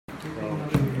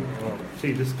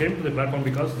See, this came to the platform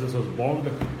because this was bound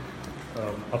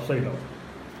upside down.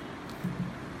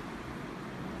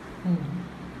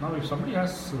 Now, if somebody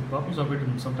has copies of it,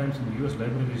 sometimes in the US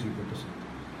libraries you get to see.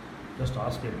 Just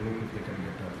ask a group if they can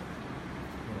get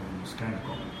a scanned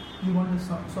copy. You want a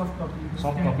soft copy?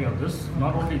 Soft copy of this.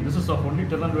 Not only this is of only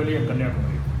Tirunelveli and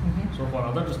Kanyakumari. So for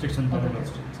other districts in Other Tamil Nadu.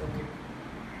 districts, okay.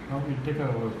 Now we take a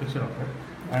picture of it,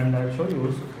 and I'll show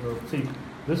you. See,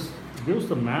 this gives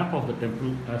the map of the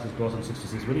temple as it was in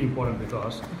 66. Very important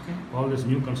because all these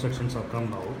new constructions have come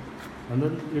now, and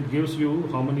then it gives you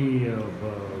how many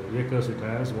acres it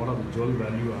has, what are the jewel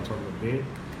value as on the day,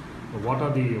 what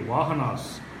are the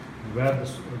vahanas where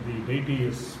the deity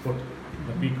is put,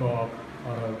 the peacock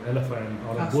or an elephant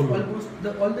or a bull. Almost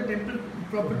all the temple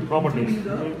Properties,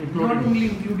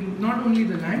 including not only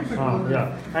the land, but all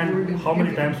the and how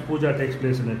many times puja takes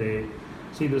place in a day.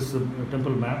 See this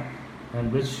temple map and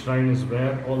which shrine is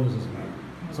where, all this is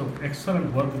mapped. So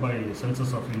excellent work by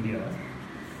Census of India.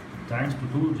 Thanks to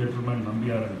two gentlemen,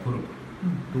 Nambiar and Kurup,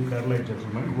 two Kerala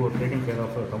gentlemen who have taken care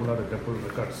of Tamil Nadu temple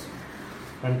records.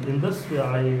 And in this,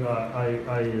 I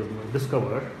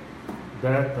discovered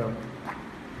that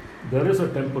there is a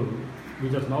temple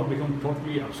which has now become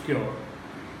totally obscure.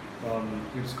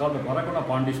 It's called the Varakona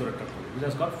Pandishwara temple, which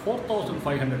has got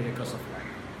 4,500 acres of land.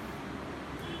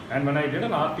 And when I did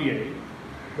an RTA,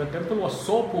 the temple was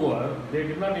so poor, they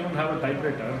did not even have a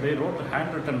typewriter, they wrote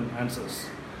handwritten answers.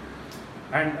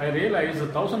 And I realized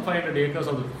that 1,500 acres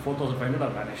of the 4,500 are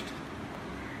vanished.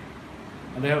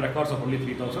 And they have records of only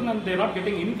 3,000, and they are not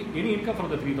getting any income from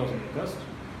the 3,000 acres.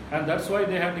 And that's why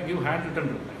they have to give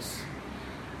handwritten replies.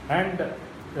 And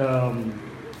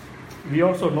we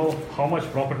also know how much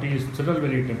properties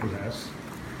Tirunelveli temple has,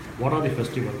 what are the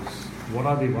festivals, what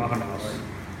are the vahanas,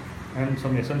 and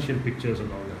some essential pictures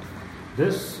and all that.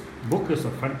 This book is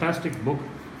a fantastic book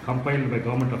compiled by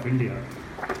Government of India.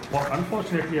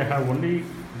 Unfortunately, I have only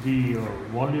the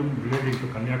volume relating to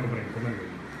Kanyakumari and Tirunelveli.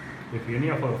 If any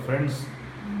of our friends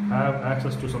have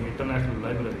access to some international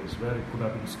libraries where it could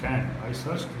have been scanned, I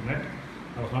searched the net,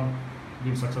 I was not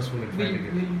been successful in finding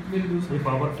it. We'll do so. If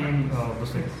our team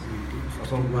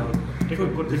take a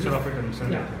good picture of it and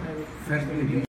send it. Yeah,